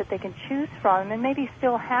things that they can choose from, and maybe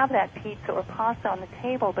still have that pizza or pasta on the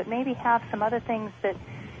table, but maybe have some other things that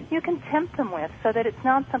you can tempt them with so that it's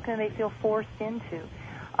not something they feel forced into.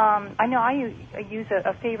 I know I use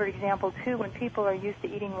a favorite example, too, when people are used to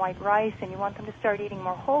eating white rice and you want them to start eating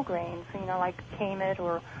more whole grains, like kame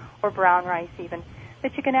or brown rice even,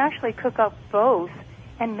 that you can actually cook up both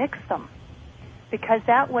and mix them, because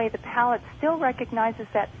that way the palate still recognizes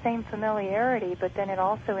that same familiarity, but then it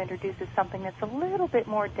also introduces something that's a little bit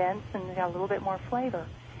more dense and a little bit more flavor,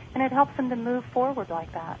 and it helps them to move forward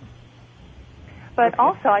like that. But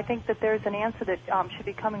also, I think that there's an answer that should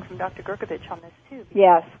be coming from Dr. Gurkovich on this, too.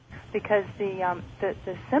 Yes. Because the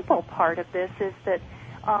simple part of this is that,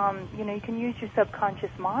 you can use your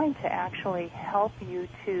subconscious mind to actually help you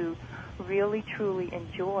to really, truly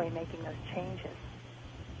enjoy making those changes.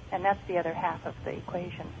 And that's the other half of the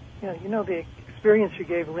equation. Yeah, the experience you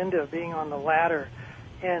gave Linda of being on the ladder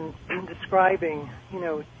and describing,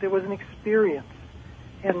 there was an experience.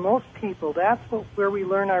 And most people, that's where we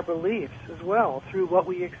learn our beliefs as well, through what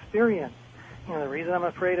we experience. The reason I'm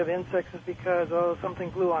afraid of insects is because,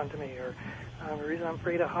 something flew onto me, or the reason I'm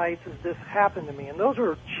afraid of heights is this happened to me. And those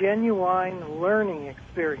are genuine learning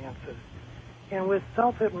experiences. And with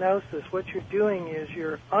self-hypnosis, what you're doing is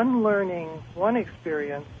you're unlearning one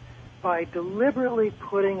experience by deliberately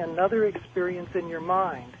putting another experience in your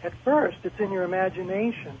mind. At first, it's in your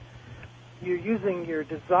imagination. You're using your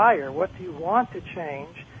desire, what do you want to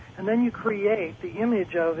change, and then you create the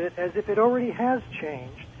image of it as if it already has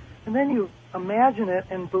changed. And then you imagine it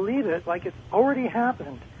and believe it like it's already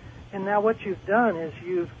happened. And now what you've done is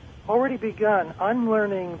you've already begun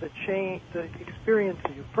unlearning the experience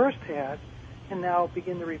that you first had, and now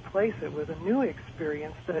begin to replace it with a new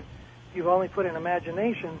experience that you've only put in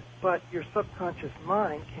imagination, but your subconscious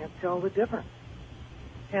mind can't tell the difference.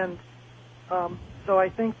 And so I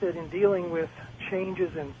think that in dealing with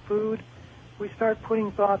changes in food, we start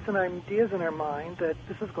putting thoughts and ideas in our mind that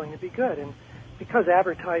this is going to be good. And because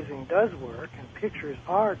advertising does work and pictures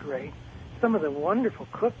are great, some of the wonderful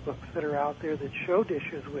cookbooks that are out there that show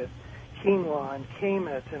dishes with quinoa and kame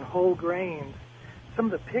and whole grains, some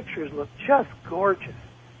of the pictures look just gorgeous.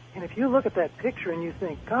 And if you look at that picture and you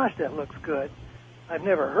think, gosh, that looks good, I've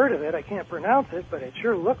never heard of it, I can't pronounce it, but it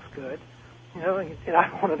sure looks good. And I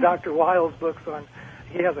have one of Dr. Weil's books on,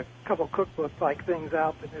 he has a couple cookbook-like things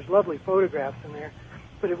out, but there's lovely photographs in there.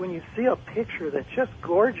 But when you see a picture that's just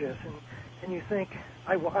gorgeous and you think,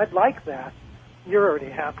 I'd like that, you're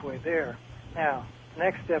already halfway there. Now,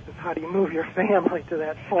 next step is how do you move your family to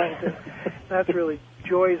that point? And that's really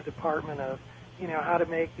Joy's department of, how to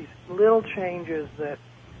make these little changes that,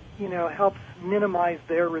 helps minimize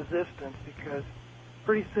their resistance, because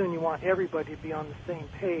pretty soon you want everybody to be on the same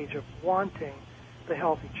page of wanting the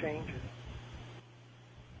healthy changes.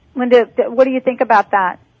 Linda, what do you think about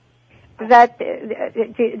that? Do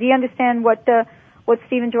you understand what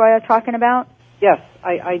Steve and Joy are talking about? Yes,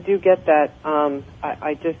 I do get that.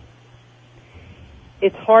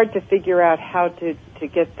 It's hard to figure out how to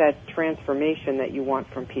get that transformation that you want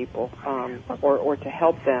from people, or to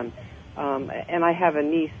help them. And I have a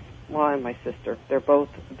niece, and my sister. They're both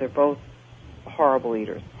horrible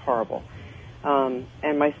eaters, horrible.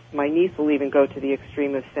 And my niece will even go to the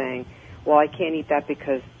extreme of saying, "Well, I can't eat that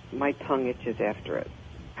because my tongue itches after it."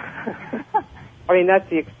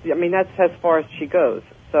 That's as far as she goes.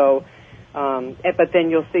 So, but then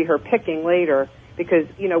you'll see her picking later, because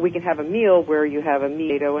we can have a meal where you have a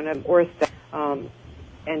meat or a steak,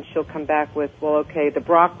 and she'll come back with, "Well, okay, the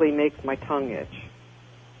broccoli makes my tongue itch."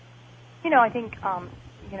 I think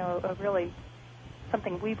really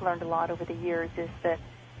something we've learned a lot over the years is that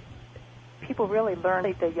people really learn,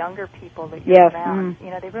 the younger people that you're around,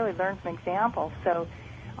 they really learn from examples. So,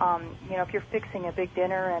 if you're fixing a big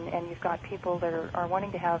dinner and you've got people that are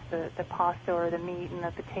wanting to have the pasta or the meat and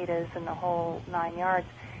the potatoes and the whole 9 yards,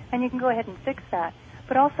 and you can go ahead and fix that,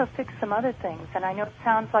 but also fix some other things. And I know it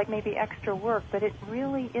sounds like maybe extra work, but it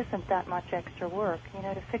really isn't that much extra work,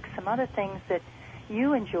 to fix some other things that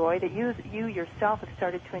you enjoy, that you yourself have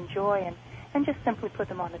started to enjoy, and just simply put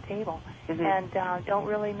them on the table, and don't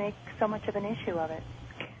really make so much of an issue of it.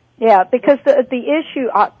 Yeah, because the issue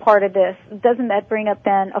part of this, doesn't that bring up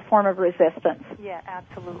then a form of resistance? Yeah,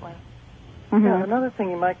 absolutely. Mm-hmm. Yeah, another thing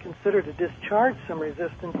you might consider to discharge some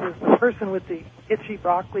resistance is the person with the itchy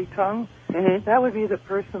broccoli tongue. Mm-hmm. That would be the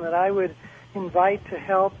person that I would invite to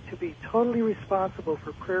help to be totally responsible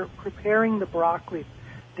for preparing the broccoli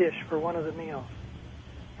dish for one of the meals.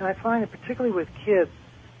 And I find that particularly with kids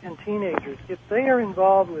and teenagers, if they are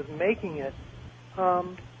involved with making it,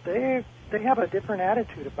 they have a different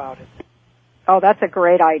attitude about it. Oh, that's a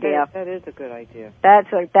great idea. That is a good idea. That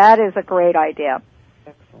is a great idea.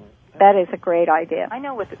 Excellent. That is a great idea. I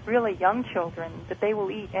know with really young children that they will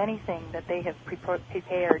eat anything that they have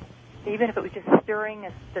prepared, even if it was just stirring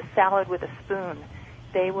the salad with a spoon.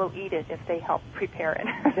 They will eat it if they help prepare it.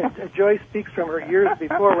 Joy speaks from her years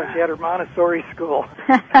before when she had her Montessori school.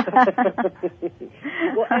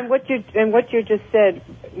 Well, and what you just said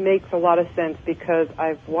makes a lot of sense, because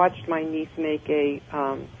I've watched my niece make a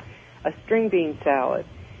string bean salad,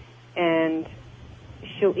 and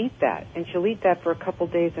she'll eat that, for a couple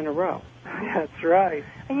days in a row. That's right.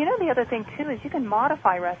 And the other thing too is you can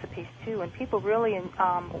modify recipes too. When people really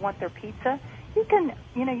want their pizza, you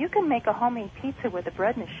can make a homemade pizza with a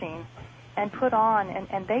bread machine and put on,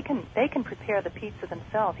 and they can prepare the pizza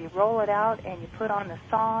themselves. You roll it out and you put on the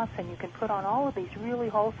sauce, and you can put on all of these really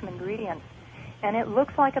wholesome ingredients, and it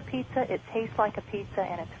looks like a pizza, it tastes like a pizza,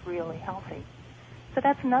 and it's really healthy. So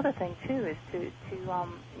that's another thing too, is to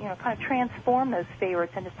kind of transform those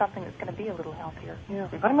favorites into something that's going to be a little healthier. Yeah,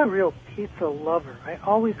 I'm a real pizza lover. I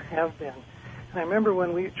always have been. And I remember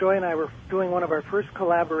when Joy and I were doing one of our first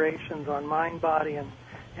collaborations on mind, body, and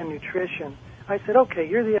nutrition, I said, "Okay,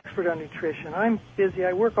 you're the expert on nutrition. I'm busy.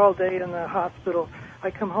 I work all day in the hospital. I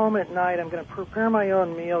come home at night. I'm going to prepare my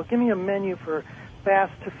own meal. Give me a menu for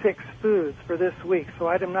fast-to-fix foods for this week so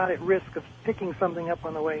I'm not at risk of picking something up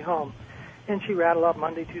on the way home." And she rattled up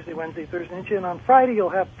Monday, Tuesday, Wednesday, Thursday, and she said, "On Friday you'll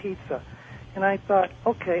have pizza." And I thought,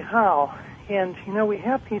 okay, how? And, we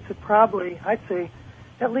have pizza probably, I'd say,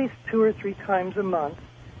 at least 2 or 3 times a month.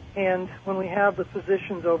 And when we have the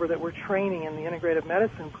physicians over that we're training in the integrative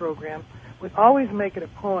medicine program, we always make it a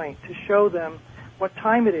point to show them what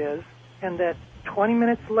time it is, and that 20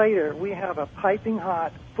 minutes later we have a piping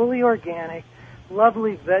hot, fully organic,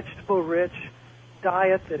 lovely vegetable-rich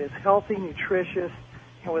diet that is healthy, nutritious,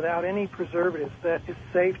 and without any preservatives, that is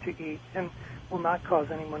safe to eat and will not cause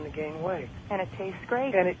anyone to gain weight. And it tastes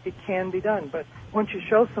great. And it can be done. But once you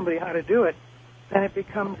show somebody how to do it, then it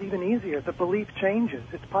becomes even easier. The belief changes.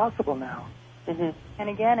 It's possible now. Mm-hmm. And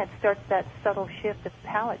again, it starts that subtle shift of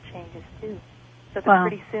palate changes, too. So that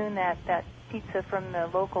pretty soon that pizza from the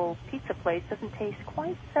local pizza place doesn't taste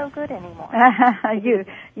quite so good anymore.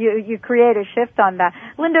 You create a shift on that.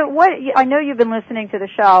 Linda, I know you've been listening to the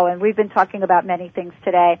show, and we've been talking about many things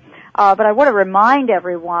today, but I want to remind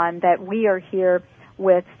everyone that we are here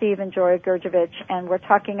with Steve and Joy Gurjevich, and we're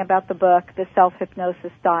talking about the book, The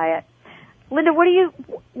Self-Hypnosis Diet. Linda, what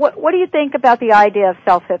do you think about the idea of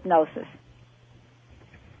self-hypnosis?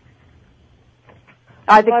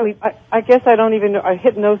 I guess I don't even know.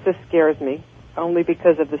 Hypnosis scares me, only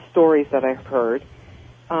because of the stories that I've heard.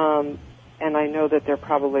 and I know that they're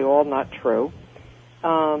probably all not true.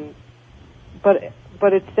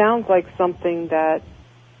 But it sounds like something that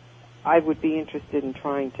I would be interested in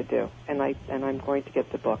trying to do, and I'm going to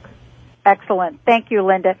get the book. Excellent. Thank you,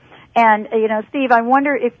 Linda. And, Steve, I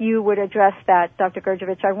wonder if you would address that, Dr.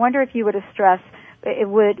 Gurjevich. I wonder if you would address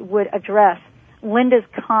Linda's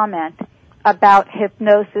comment about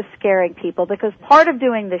hypnosis scaring people, because part of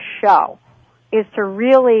doing this show is to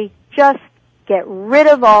really just get rid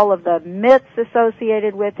of all of the myths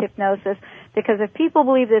associated with hypnosis, because if people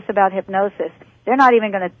believe this about hypnosis, they're not even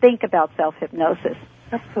going to think about self-hypnosis.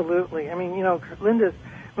 Absolutely. I mean,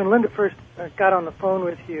 when Linda first got on the phone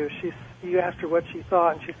with you, you asked her what she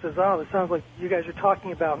thought, and she says, "Oh, this sounds like you guys are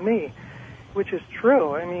talking about me," which is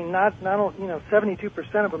true. I mean, not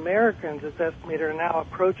 72% of Americans, it's estimated, are now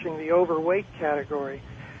approaching the overweight category,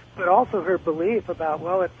 but also her belief about,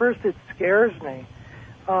 well, at first it scares me.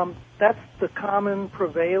 That's the common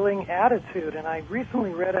prevailing attitude. And I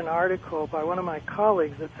recently read an article by one of my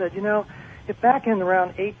colleagues that said, if back in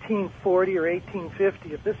around 1840 or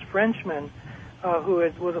 1850, if this Frenchman who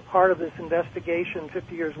was a part of this investigation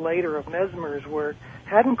 50 years later of Mesmer's work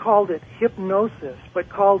hadn't called it hypnosis, but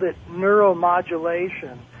called it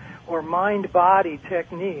neuromodulation or mind-body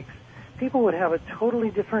techniques, people would have a totally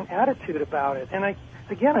different attitude about it. And I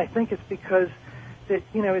think it's because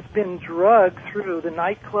it's been drugged through the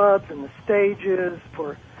nightclubs and the stages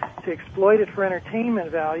to exploit it for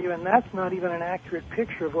entertainment value, and that's not even an accurate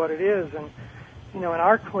picture of what it is. And, in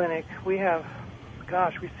our clinic, we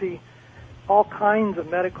see all kinds of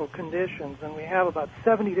medical conditions, and we have about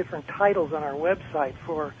 70 different titles on our website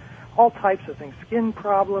for all types of things, skin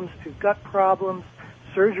problems to gut problems,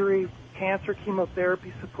 surgery, cancer,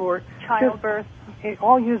 chemotherapy support. Childbirth.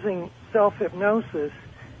 All using self-hypnosis.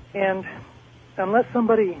 And unless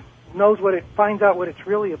somebody finds out what it's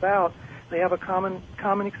really about, they have a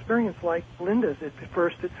common experience like Linda's. At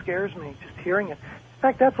first it scares me, just hearing it. In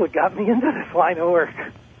fact, that's what got me into this line of work.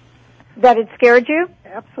 That it scared you?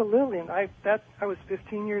 Absolutely. And I was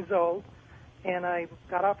 15 years old, and I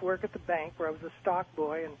got off work at the bank where I was a stock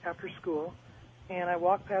boy and after school, and I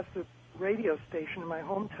walked past the radio station in my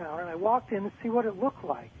hometown, and I walked in to see what it looked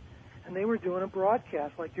like. And they were doing a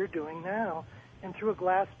broadcast like you're doing now, and through a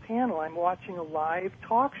glass panel I'm watching a live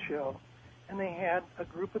talk show, and they had a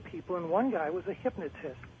group of people, and one guy was a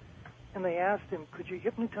hypnotist, and they asked him, "Could you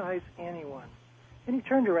hypnotize anyone?" And he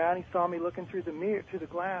turned around, he saw me looking through the mirror, through the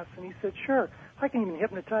glass, and he said, "Sure, I can even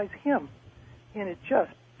hypnotize him." And it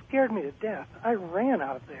just scared me to death. I ran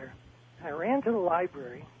out of there. And I ran to the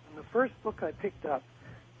library, and the first book I picked up,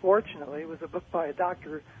 fortunately, was a book by a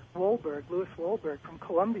Dr. Wolberg, Louis Wolberg, from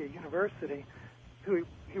Columbia University, who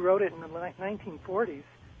he wrote it in the 1940s.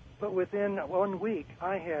 But within 1 week,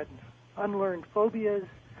 I had unlearned phobias.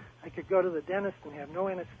 I could go to the dentist and have no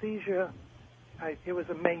anesthesia. It was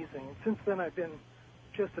amazing. And since then, I've been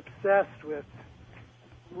just obsessed with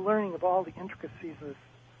learning of all the intricacies of this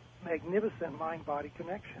magnificent mind-body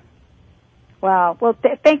connection. Wow. Well,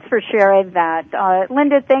 thanks for sharing that.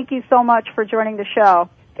 Linda, thank you so much for joining the show.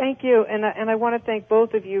 Thank you, and I want to thank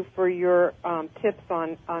both of you for your tips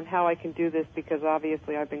on how I can do this, because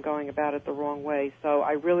obviously I've been going about it the wrong way. So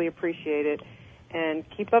I really appreciate it, and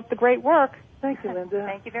keep up the great work. Thank you, Linda.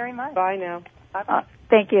 Thank you very much. Bye now.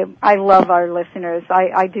 Thank you. I love our listeners.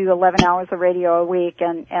 I do 11 hours of radio a week,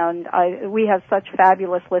 and we have such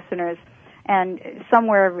fabulous listeners. And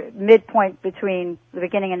somewhere midpoint between the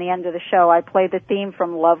beginning and the end of the show, I play the theme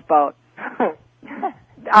from Love Boat.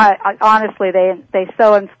 Honestly, they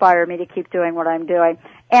so inspire me to keep doing what I'm doing.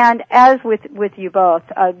 And as with you both,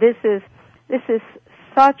 this is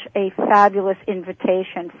such a fabulous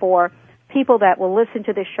invitation for people that will listen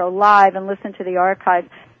to this show live and listen to the archives.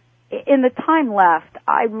 In the time left,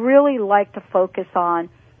 I'd really like to focus on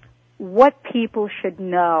what people should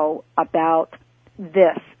know about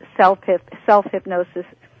this self-hypnosis,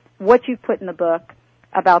 what you put in the book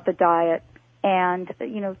about the diet, and,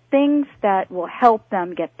 things that will help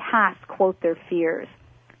them get past, quote, their fears.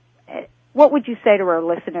 What would you say to our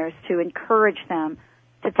listeners to encourage them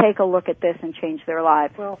to take a look at this and change their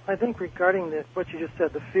lives? Well, I think regarding what you just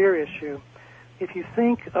said, the fear issue, if you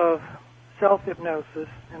think of self-hypnosis,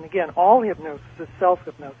 and again, all hypnosis is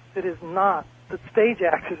self-hypnosis. It is not, the stage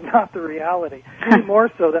act is not the reality, any more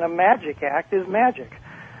so than a magic act is magic.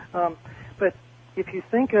 But if you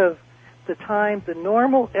think of the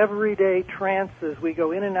normal everyday trances we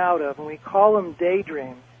go in and out of, and we call them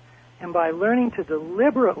daydreams, and by learning to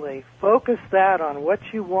deliberately focus that on what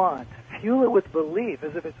you want, fuel it with belief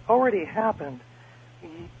as if it's already happened,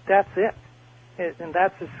 that's it. And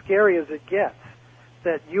that's as scary as it gets.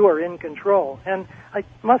 that you are in control. And I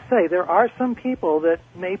must say, there are some people that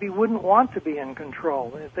maybe wouldn't want to be in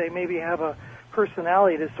control. If they maybe have a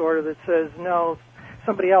personality disorder that says, no,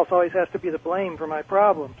 somebody else always has to be the blame for my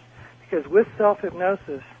problems. Because with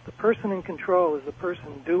self-hypnosis, the person in control is the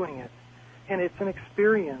person doing it. And it's an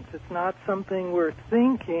experience. It's not something we're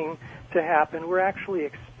thinking to happen. We're actually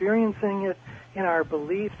experiencing it in our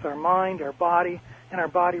beliefs, our mind, our body, and our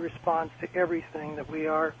body responds to everything that we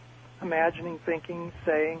are imagining, thinking,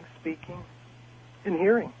 saying, speaking, and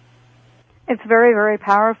hearing. It's very, very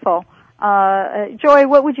powerful. Joy,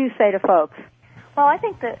 what would you say to folks? Well, I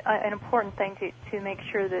think that an important thing to make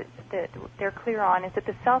sure that they're clear on is that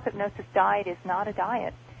the self-hypnosis diet is not a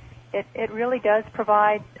diet. It really does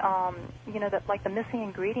provide, like the missing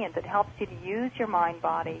ingredient that helps you to use your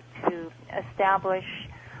mind-body to establish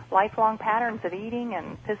lifelong patterns of eating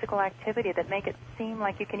and physical activity that make it seem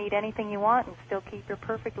like you can eat anything you want and still keep your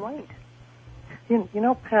perfect weight. You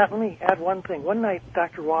know, Pat, let me add one thing. One night,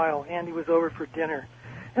 Dr. Weil, Andy was over for dinner,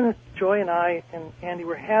 and Joy and I and Andy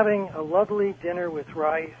were having a lovely dinner with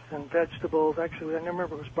rice and vegetables. Actually, I remember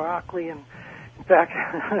it was broccoli, and in fact,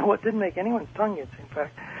 what didn't make anyone's tongue itch, in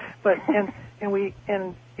fact. But and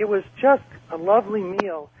it was just a lovely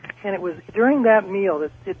meal. And it was during that meal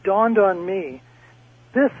that it dawned on me,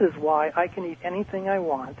 this is why I can eat anything I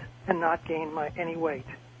want and not gain any weight.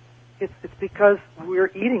 It's because we're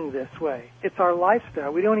eating this way. It's our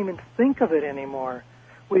lifestyle. We don't even think of it anymore.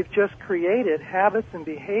 We've just created habits and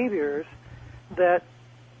behaviors that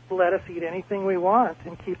let us eat anything we want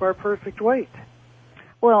and keep our perfect weight.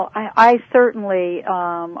 Well, I certainly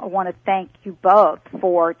want to thank you both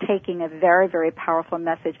for taking a very, very powerful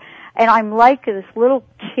message. And I'm like this little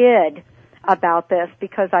kid about this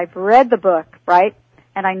because I've read the book, right?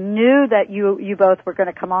 And I knew that you both were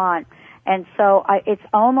going to come on. And so it's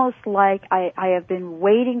almost like I have been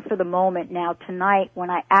waiting for the moment now tonight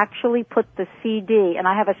when I actually put the CD, and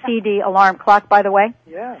I have a CD alarm clock, by the way.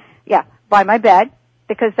 Yeah. Yeah, by my bed,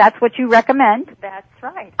 because that's what you recommend. That's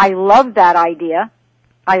right. I love that idea.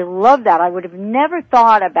 I love that. I would have never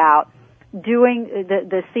thought about doing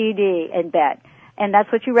the CD in bed. And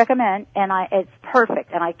that's what you recommend, and it's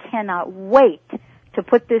perfect. And I cannot wait to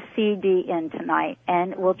put this CD in tonight.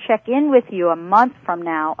 And we'll check in with you a month from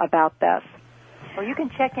now about this. Well, you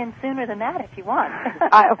can check in sooner than that if you want.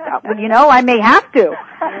 I may have to.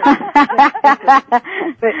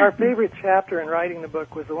 Our favorite chapter in writing the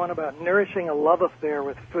book was the one about nourishing a love affair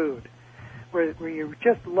with food, where you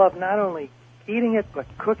just love not only eating it, but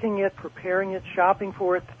cooking it, preparing it, shopping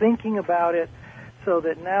for it, thinking about it, so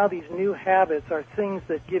that now these new habits are things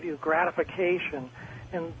that give you gratification.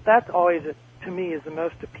 And that's always, to me, is the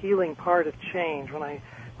most appealing part of change, when I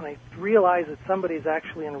realize that somebody's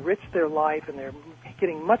actually enriched their life and they're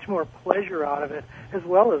getting much more pleasure out of it, as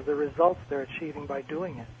well as the results they're achieving by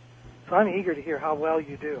doing it. So I'm eager to hear how well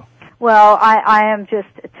you do. Well, I am just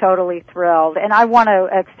totally thrilled. And I want to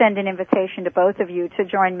extend an invitation to both of you to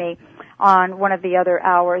join me on one of the other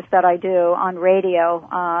hours that I do on radio.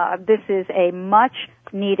 This is a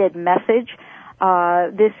much-needed message.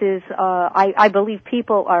 This is, I believe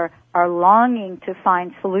people are longing to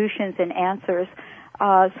find solutions and answers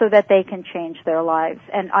so that they can change their lives.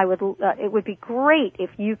 And it would be great if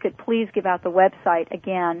you could please give out the website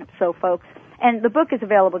again so folks. And the book is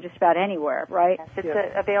available just about anywhere, right? Yes,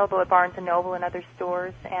 it's available at Barnes & Noble and other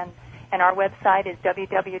stores. And our website is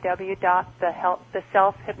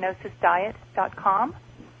www.theselfhypnosisdiet.com.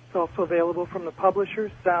 It's also available from the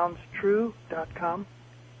publisher, SoundsTrue.com.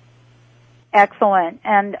 Excellent.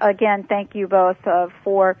 And again, thank you both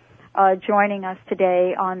for joining us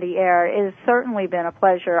today on the air. It has certainly been a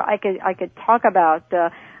pleasure. I could talk about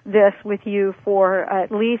this with you for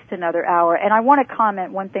at least another hour. And I want to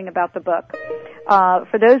comment one thing about the book.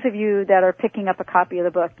 For those of you that are picking up a copy of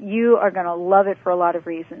the book, you are going to love it for a lot of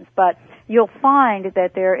reasons. But you'll find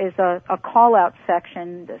that there is a call-out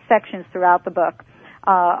sections throughout the book.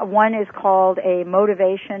 One is called a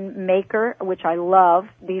motivation maker, which I love,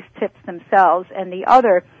 these tips themselves, and the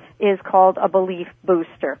other is called a belief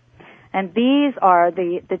booster. And these are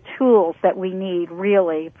the tools that we need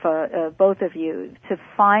really for both of you to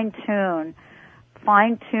fine-tune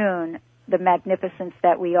the magnificence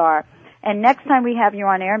that we are. And next time we have you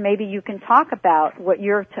on air, maybe you can talk about what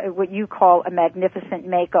you call a magnificent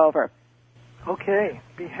makeover. Okay,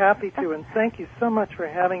 be happy to, and thank you so much for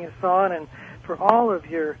having us on and for all of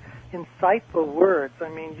your insightful words. I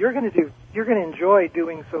mean, you're going to enjoy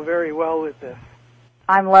doing so very well with this.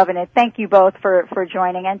 I'm loving it. Thank you both for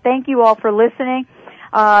joining, and thank you all for listening.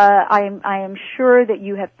 I am sure that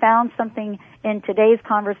you have found something in today's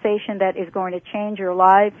conversation that is going to change your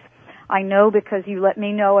lives. I know because you let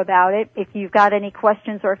me know about it. If you've got any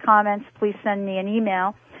questions or comments, please send me an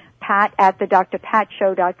email,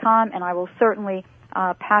 pat@thedrpatshow.com, and I will certainly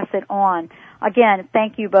pass it on. Again,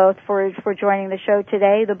 thank you both for joining the show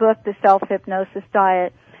today. The book, The Self-Hypnosis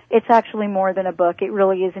Diet, it's actually more than a book. It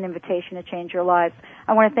really is an invitation to change your lives.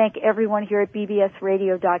 I want to thank everyone here at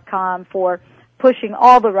bbsradio.com for pushing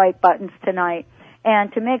all the right buttons tonight,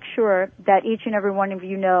 and to make sure that each and every one of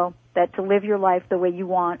you know that to live your life the way you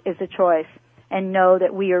want is a choice, and know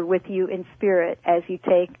that we are with you in spirit as you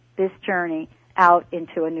take this journey out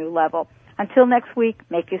into a new level. Until next week,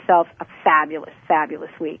 make yourself a fabulous,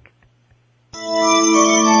 fabulous week.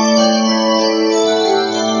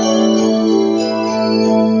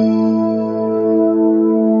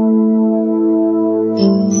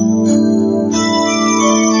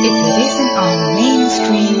 If it isn't on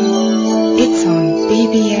mainstream, it's on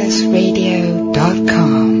BBS Radio.